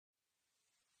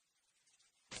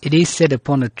It is said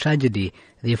upon a tragedy,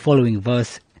 the following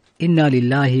verse, Inna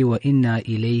lillahi wa inna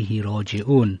ilayhi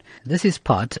raji'un. This is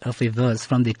part of a verse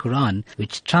from the Quran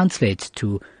which translates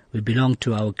to, we belong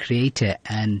to our Creator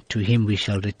and to Him we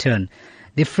shall return.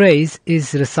 The phrase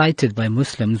is recited by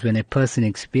Muslims when a person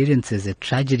experiences a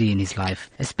tragedy in his life,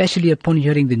 especially upon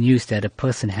hearing the news that a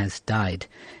person has died.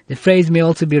 The phrase may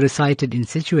also be recited in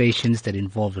situations that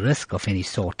involve risk of any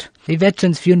sort. The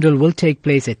veteran's funeral will take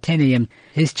place at 10 a.m.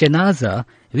 His janazah,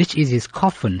 which is his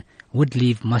coffin, would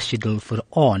leave Masjid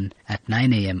al-Fur'an at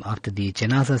 9 a.m. after the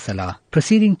janazah salah,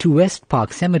 proceeding to West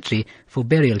Park Cemetery for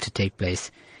burial to take place.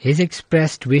 His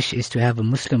expressed wish is to have a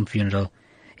Muslim funeral.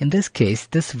 In this case,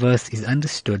 this verse is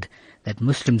understood that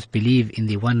Muslims believe in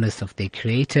the oneness of their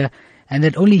Creator and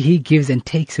that only He gives and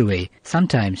takes away,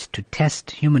 sometimes to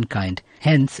test humankind.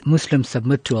 Hence, Muslims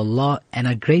submit to Allah and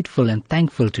are grateful and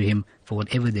thankful to Him for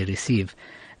whatever they receive.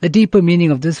 The deeper meaning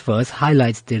of this verse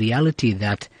highlights the reality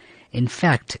that, in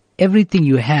fact, everything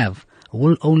you have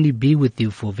will only be with you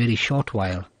for a very short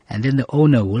while, and then the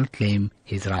owner will claim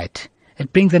his right.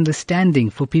 It brings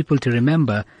understanding for people to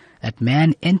remember that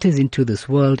man enters into this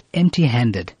world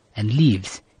empty-handed and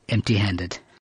leaves empty-handed.